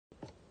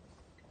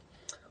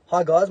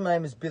Hi guys, my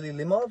name is Billy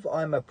Limov.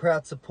 I'm a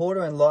proud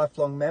supporter and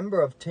lifelong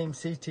member of Team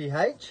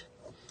CTH.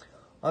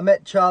 I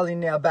met Charlie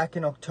now back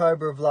in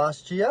October of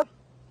last year.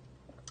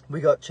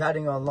 We got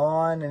chatting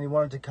online and he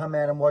wanted to come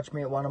out and watch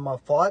me at one of my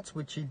fights,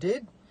 which he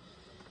did.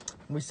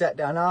 We sat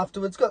down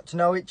afterwards, got to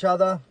know each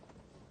other,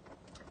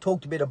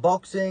 talked a bit of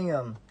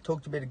boxing,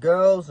 talked a bit of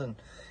girls, and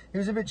he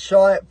was a bit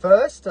shy at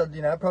first.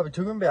 Probably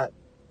took him about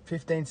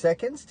 15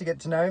 seconds to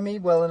get to know me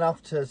well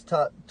enough to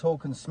start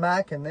talking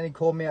smack, and then he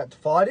called me out to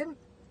fight him.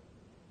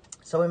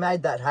 So we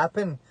made that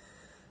happen.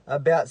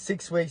 About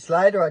 6 weeks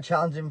later, I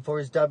challenged him for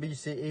his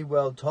WCE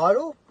world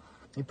title.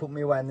 He put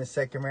me away in the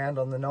second round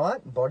on the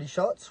night, body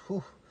shots.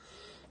 Whew.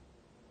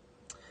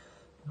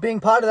 Being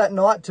part of that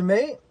night to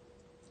me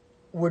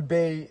would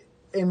be,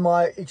 in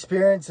my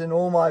experience and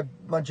all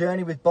my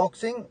journey with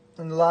boxing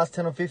in the last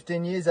 10 or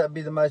 15 years, that would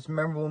be the most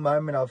memorable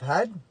moment I've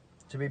had,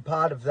 to be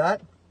part of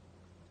that.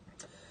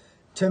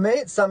 To me,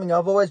 it's something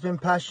I've always been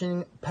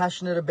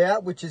passionate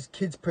about, which is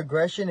kids'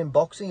 progression in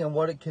boxing and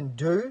what it can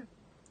do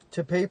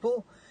to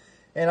people.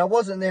 And I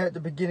wasn't there at the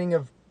beginning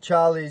of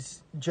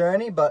Charlie's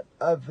journey, but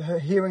of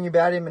hearing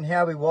about him and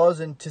how he was,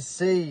 and to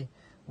see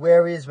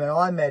where he is when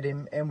I met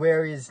him and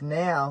where he is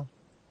now,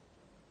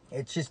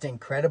 it's just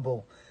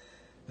incredible.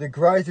 The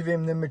growth of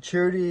him, the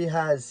maturity he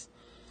has,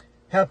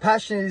 how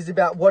passionate he is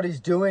about what he's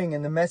doing,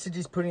 and the message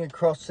he's putting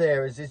across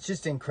there it's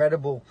just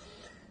incredible.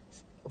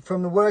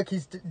 From the work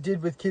he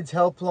did with Kids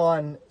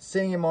Helpline,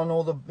 seeing him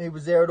on he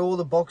was there at all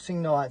the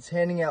boxing nights,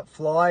 handing out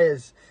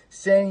flyers,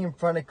 standing in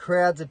front of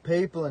crowds of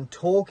people and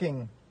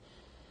talking,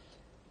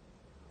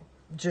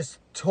 just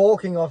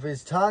talking off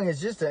his tongue.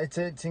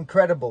 It's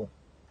incredible.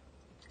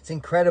 It's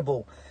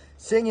incredible.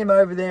 Seeing him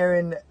over there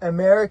in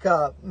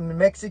America, in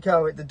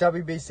Mexico at the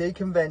WBC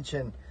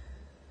convention,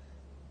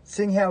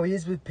 seeing how he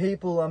is with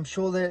people, I'm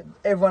sure that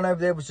everyone over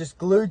there was just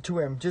glued to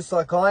him, just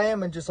like I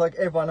am and just like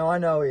everyone I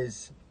know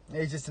is.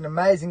 He's just an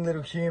amazing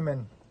little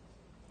human.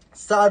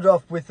 Started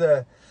off with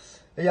a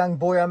young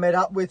boy I met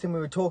up with and we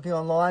were talking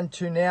online,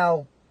 to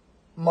now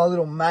my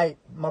little mate,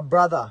 my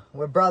brother.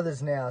 We're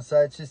brothers now,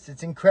 so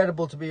it's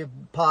incredible to be a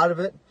part of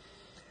it.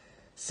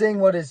 Seeing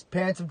what his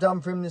parents have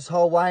done for him this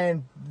whole way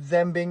and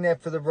them being there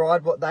for the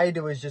ride, what they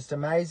do is just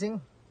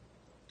amazing.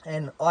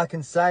 And I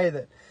can say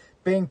that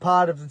being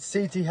part of the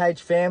CTH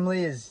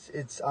family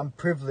I'm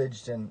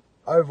privileged and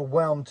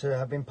overwhelmed to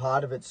have been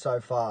part of it so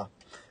far.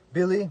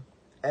 Billy,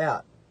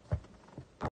 out.